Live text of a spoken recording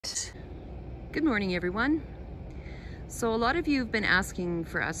Good morning, everyone. So a lot of you have been asking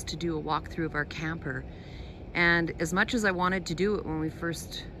for us to do a walkthrough of our camper, and as much as I wanted to do it when we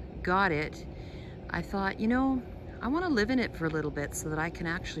first got it, I thought, you know, I want to live in it for a little bit so that I can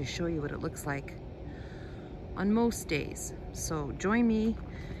actually show you what it looks like on most days. So join me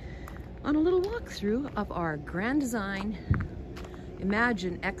on a little walkthrough of our Grand Design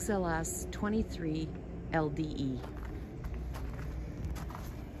Imagine XLS 23 LDE.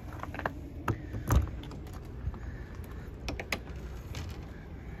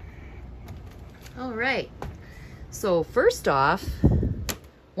 All right, so first off,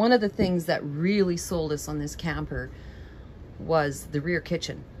 one of the things that really sold us on this camper was the rear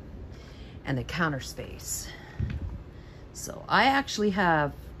kitchen and the counter space. So I actually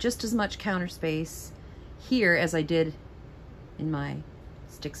have just as much counter space here as I did in my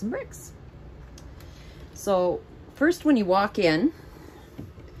sticks and bricks. So first, when you walk in,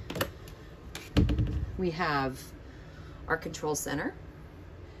 we have our control center,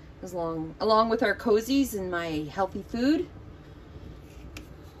 along with our cozies and my healthy food.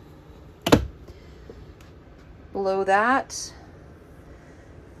 Below that,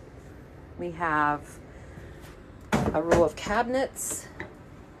 we have a row of cabinets.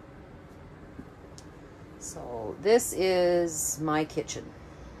 So this is my kitchen,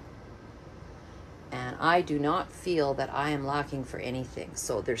 and I do not feel that I am lacking for anything.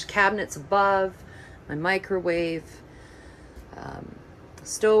 So there's cabinets above, my microwave,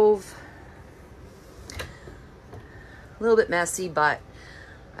 stove. A little bit messy, but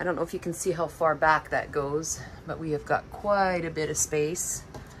I don't know if you can see how far back that goes, but we have got quite a bit of space.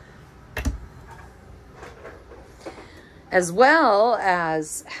 As well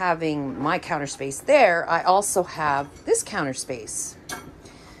as having my counter space there, I also have this counter space.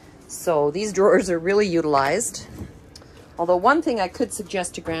 So these drawers are really utilized. Although one thing I could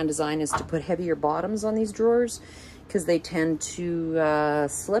suggest to Grand Design is to put heavier bottoms on these drawers, because they tend to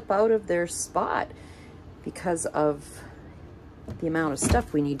slip out of their spot because of the amount of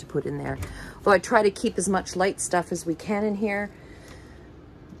stuff we need to put in there. Although I try to keep as much light stuff as we can in here,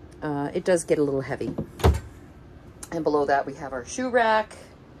 it does get a little heavy. And below that we have our shoe rack.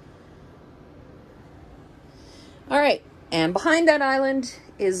 All right, and behind that island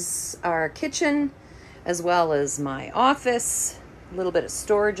is our kitchen, as well as my office, a little bit of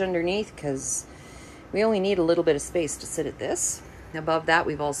storage underneath because we only need a little bit of space to sit at this. Above that,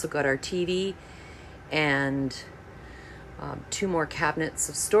 we've also got our TV and two more cabinets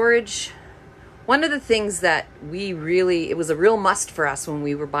of storage. One of the things that it was a real must for us when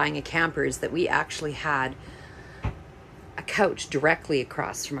we were buying a camper is that we actually had a couch directly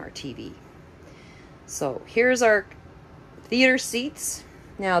across from our TV. So here's our theater seats.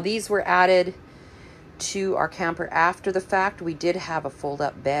 Now these were added to our camper after the fact. We did have a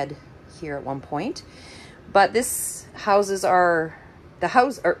fold-up bed here at one point, but this houses the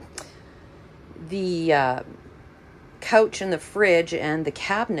couch and the fridge and the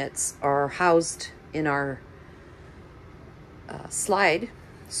cabinets are housed in our slide.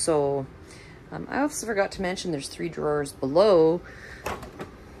 So I also forgot to mention there's 3 drawers below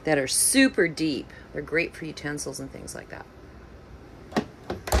that are super deep. They're great for utensils and things like that.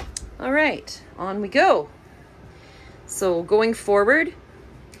 All right, on we go. So going forward,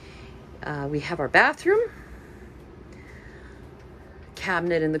 we have our bathroom,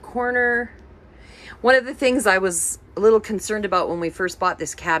 cabinet in the corner. One of the things I was a little concerned about when we first bought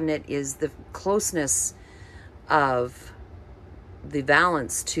this cabinet is the closeness of the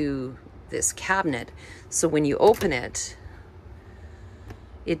valance to this cabinet. So when you open it,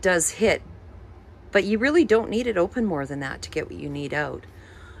 it does hit, but you really don't need it open more than that to get what you need out.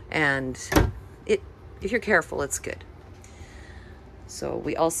 And if you're careful, it's good. So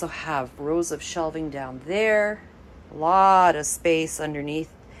we also have rows of shelving down there, a lot of space underneath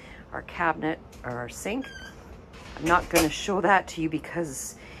our cabinet or our sink. I'm not going to show that to you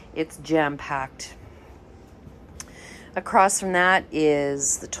because it's jam-packed. Across from that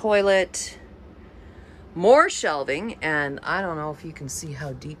is the toilet, more shelving, and I don't know if you can see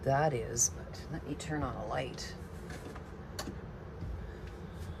how deep that is, but let me turn on a light.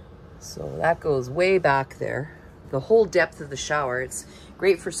 So that goes way back there, the whole depth of the shower. It's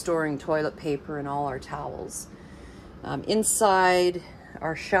great for storing toilet paper and all our towels. Inside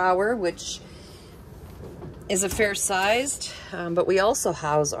our shower, which is a fair sized, but we also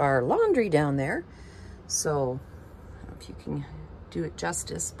house our laundry down there. So I don't know if you can do it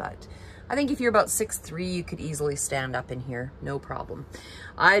justice, but I think if you're about 6'3", you could easily stand up in here, no problem.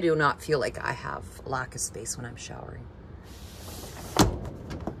 I do not feel like I have a lack of space when I'm showering.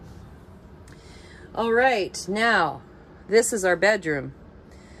 All right, now this is our bedroom.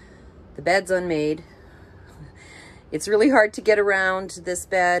 The bed's unmade. It's really hard to get around this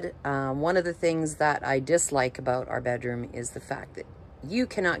bed. One of the things that I dislike about our bedroom is the fact that you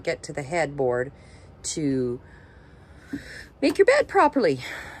cannot get to the headboard to make your bed properly.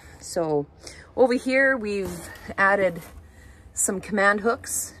 So over here, we've added some command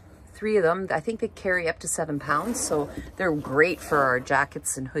hooks, 3 of them. I think they carry up to 7 pounds, so they're great for our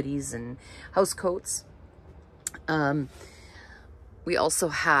jackets and hoodies and house coats. We also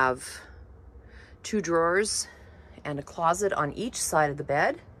have 2 drawers and a closet on each side of the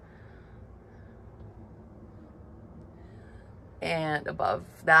bed. And above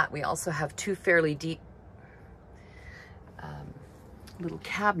that, we also have 2 fairly deep little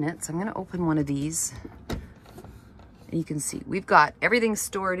cabinets. I'm gonna open one of these. And you can see, we've got everything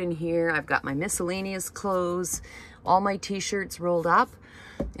stored in here. I've got my miscellaneous clothes, all my t-shirts rolled up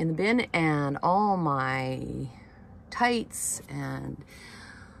in the bin, and all my tights and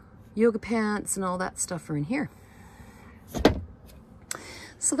yoga pants and all that stuff are in here.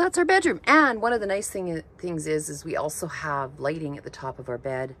 So that's our bedroom. And one of the nice things is we also have lighting at the top of our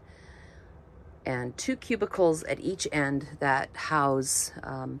bed and 2 cubicles at each end that house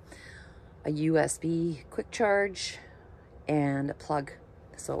a USB quick charge and a plug.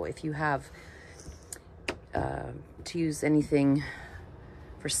 So if you have to use anything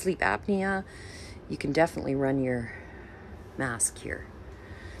for sleep apnea, you can definitely run your mask here.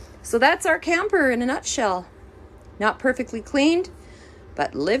 So that's our camper in a nutshell. Not perfectly cleaned,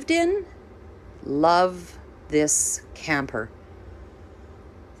 but lived in. Love this camper.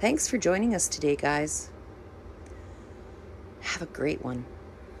 Thanks for joining us today, guys. Have a great one.